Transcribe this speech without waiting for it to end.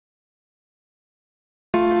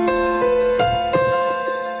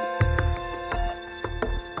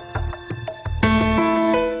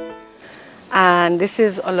And this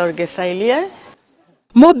is Olorgesailia.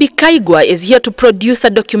 Mumbi Kaigwa is here to produce a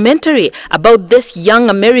documentary about this young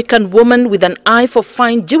American woman with an eye for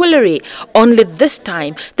fine jewelry. Only this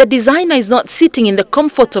time, the designer is not sitting in the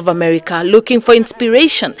comforts of America looking for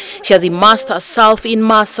inspiration. She has immersed herself in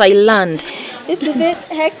Maasai land. It's a bit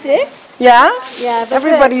hectic. Yeah? Yeah.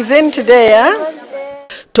 Everybody's in today, huh?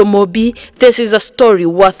 To Mumbi, this is a story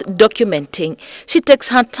worth documenting. She takes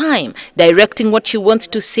her time, directing what she wants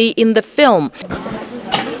to see in the film.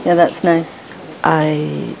 Yeah, that's nice.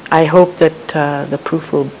 I hope that the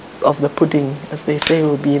proof of the pudding, as they say,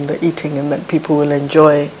 will be in the eating, and that people will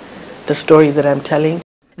enjoy the story that I'm telling.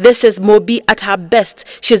 This is Mumbi at her best.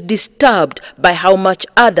 She's disturbed by how much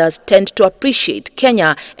others tend to appreciate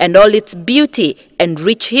Kenya and all its beauty and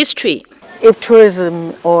rich history. If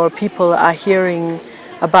tourism or people are hearing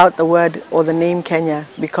about the word or the name Kenya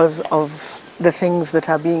because of the things that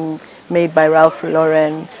are being made by Ralph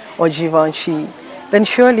Lauren or Givenchy, then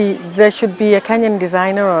surely there should be a Kenyan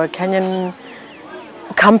designer or a Kenyan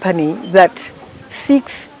company that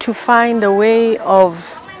seeks to find a way of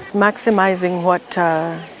maximizing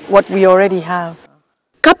what we already have.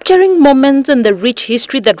 Capturing moments and the rich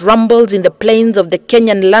history that rumbles in the plains of the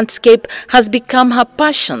Kenyan landscape has become her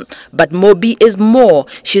passion. But Mumbi is more.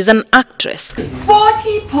 She's an actress,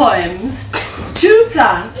 40 poems, 2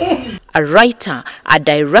 plants, a writer, a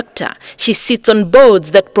director. She sits on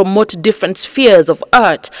boards that promote different spheres of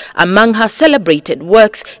art. Among her celebrated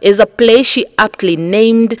works is a play she aptly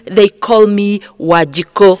named They Call Me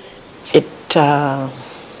Wajiko. It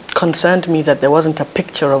concerned me that there wasn't a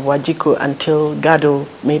picture of Wajiko until Gado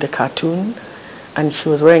made a cartoon, and she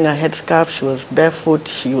was wearing a headscarf, she was barefoot,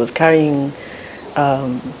 she was carrying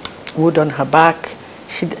wood on her back.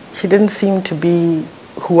 She didn't seem to be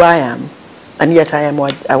who I am, and yet I am a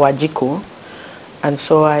Wajiko. And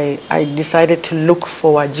so I decided to look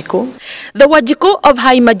for Wajiko. The Wajiko of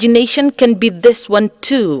her imagination can be this one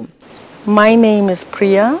too. My name is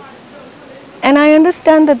Priya, and I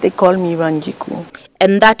understand that they call me Wajiko.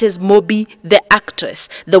 And that is Mumbi, the actress,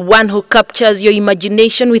 the one who captures your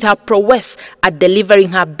imagination with her prowess at delivering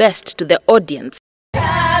her best to the audience.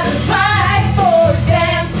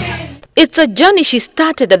 It's a journey she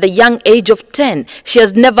started at the young age of 10. She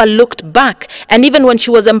has never looked back, and even when she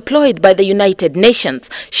was employed by the United Nations,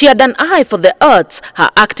 she had an eye for the arts. Her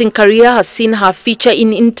acting career has seen her feature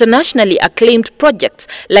in internationally acclaimed projects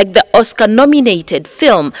like the Oscar-nominated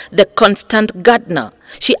film The Constant Gardener.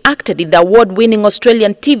 She acted in the award-winning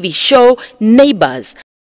Australian TV show Neighbours.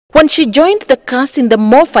 When she joined the cast in the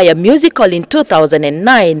More Fire musical in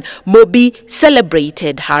 2009, Mumbi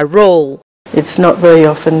celebrated her role. It's not very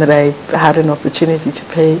often that I had an opportunity to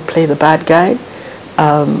play the bad guy.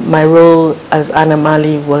 My role as Anna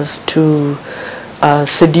Mali was to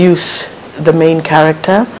seduce the main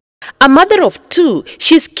character. A mother of 2,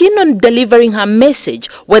 she's keen on delivering her message,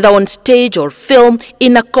 whether on stage or film,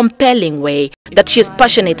 in a compelling way. That she's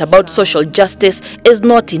passionate about social justice is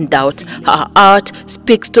not in doubt. Her art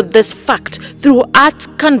speaks to this fact. Through Arts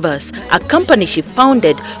Canvas, a company she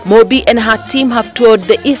founded, Mumbi and her team have toured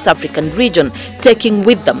the East African region, taking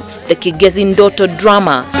with them the Kigezi Ndoto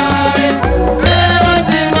drama.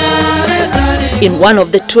 In one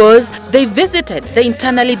of the tours, they visited the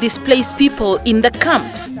internally displaced people in the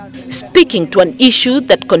camps, speaking to an issue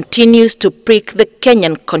that continues to prick the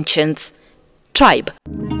Kenyan conscience: tribe.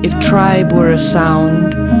 If tribe were a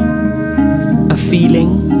sound, a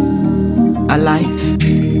feeling, a life,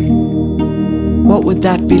 what would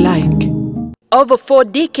that be like? Over 4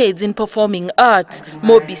 decades in performing arts,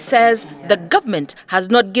 Mumbi says the government has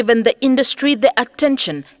not given the industry the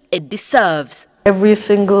attention it deserves. Every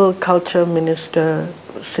single culture minister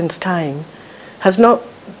since time has not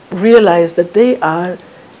realized that they are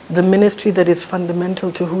the ministry that is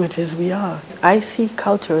fundamental to who it is we are. I see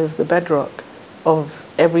culture as the bedrock of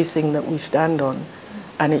everything that we stand on,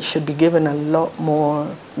 and it should be given a lot more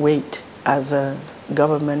weight as a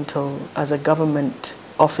government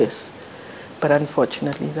office. But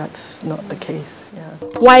unfortunately, that's not the case. Yeah.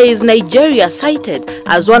 Why is Nigeria cited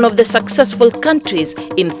as one of the successful countries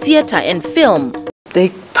in theatre and film? They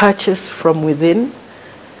purchase from within,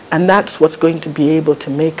 and that's what's going to be able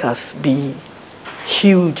to make us be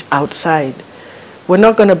huge outside. We're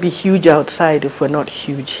not going to be huge outside if we're not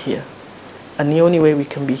huge here. And the only way we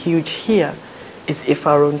can be huge here is if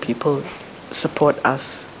our own people support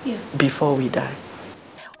us before we die.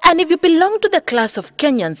 And if you belong to the class of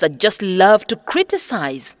Kenyans that just love to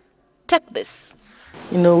criticize, take this.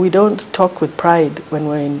 You know, we don't talk with pride when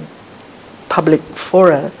we're in public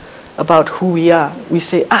fora about who we are. We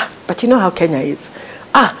say, but you know how Kenya is.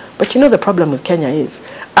 But you know the problem with Kenya is,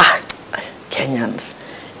 Kenyans.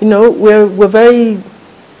 you know,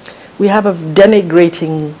 we have a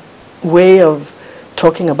denigrating way of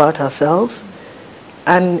talking about ourselves,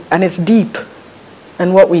 and it's deep.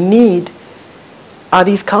 And what we need are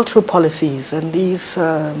these cultural policies and these,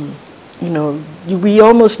 you know, we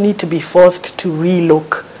almost need to be forced to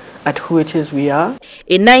relook at who it is we are.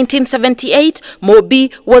 In 1978,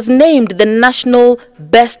 Mumbi was named the National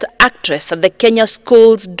Best Actress at the Kenya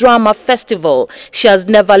Schools Drama Festival. She has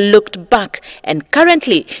never looked back, and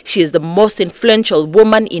currently she is the most influential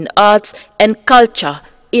woman in arts and culture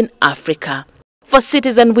in Africa. For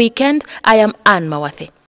Citizen Weekend, I am Anne Mawathe.